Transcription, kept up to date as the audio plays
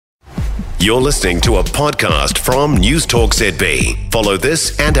You're listening to a podcast from News Talk ZB. Follow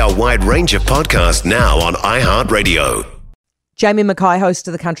this and our wide range of podcasts now on iHeartRadio. Jamie Mackay, host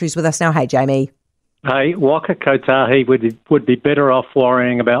of The Country's with us now. Hey, Jamie. Hey, Waka Kotahi would be better off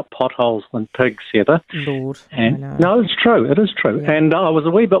worrying about potholes than pigs, Heather. Lord, and, no, it's true. It is true. Yeah. And I was a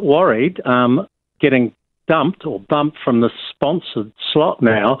wee bit worried getting dumped or bumped from the sponsored slot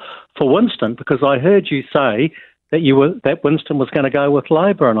now for Winston, because I heard you say that Winston was going to go with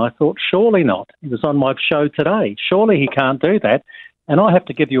Labor, and I thought, surely not. He was on my show today. Surely he can't do that. And I have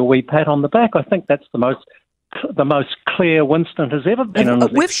to give you a wee pat on the back. I think that's the most clear Winston has ever been.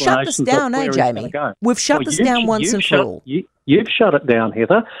 And we've shut this down, Jamie? We've shut this down once and for all. You've shut it down,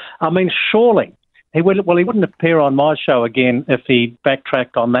 Heather. I mean, surely he wouldn't appear on my show again if he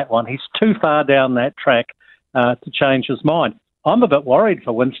backtracked on that one. He's too far down that track to change his mind. I'm a bit worried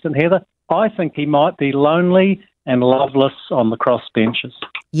for Winston, Heather. I think he might be lonely and loveless on the cross benches.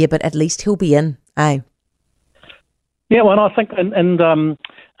 Yeah, but at least he'll be in, eh? Yeah, well, I think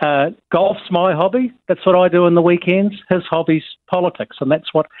golf's my hobby. That's what I do in the weekends. His hobby's politics, and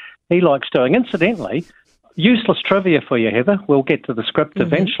that's what he likes doing. Incidentally, useless trivia for you, Heather. We'll get to the script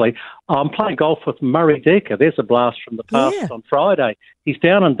eventually. I'm playing golf with Murray Decker. There's a blast from the past on Friday. He's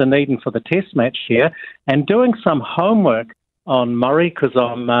down in Dunedin for the test match here and doing some homework on Murray because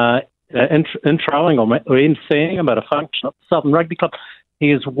I'm introing or emceeing him at a function at the Southern Rugby Club.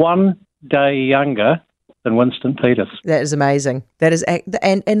 He is 1 day younger than Winston Peters. That is amazing. That is,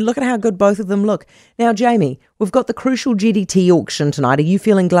 and look at how good both of them look. Now, Jamie, we've got the crucial GDT auction tonight. Are you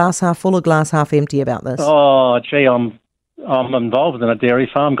feeling glass half full or glass half empty about this? Oh, gee, I'm involved in a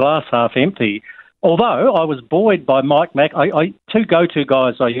dairy farm, glass half empty. Although I was buoyed by Mike Mack. Two go-to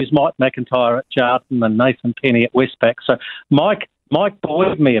guys I use, Mike McIntyre at Jarden and Nathan Penny at Westpac. So Mike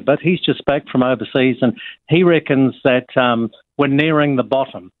buoyed me a bit. He's just back from overseas, and he reckons that we're nearing the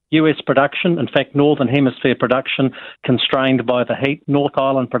bottom. US production, in fact, Northern Hemisphere production constrained by the heat. North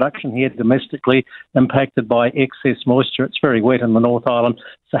Island production here domestically impacted by excess moisture. It's very wet in the North Island.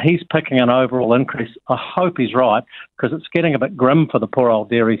 So he's picking an overall increase. I hope he's right, because it's getting a bit grim for the poor old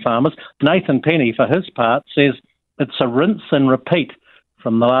dairy farmers. Nathan Penny, for his part, says it's a rinse and repeat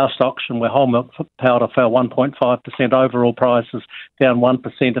from the last auction where whole milk powder fell 1.5%, overall prices down 1%.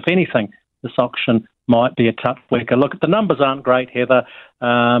 If anything, this auction might be a touch weaker. Look, the numbers aren't great, Heather.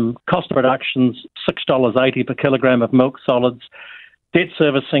 Cost of production's $6.80 per kilogram of milk solids. Debt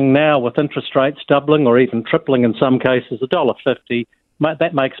servicing now with interest rates doubling or even tripling in some cases, $1.50.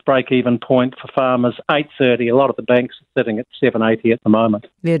 That makes break-even point for farmers $8.30. A lot of the banks are sitting at $7.80 at the moment.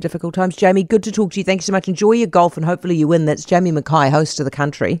 Yeah, difficult times. Jamie, good to talk to you. Thank you so much. Enjoy your golf and hopefully you win. That's Jamie Mackay, host of The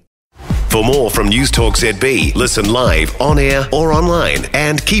Country. For more from News Talk ZB, listen live, on air or online,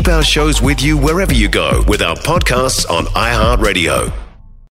 and keep our shows with you wherever you go with our podcasts on iHeartRadio.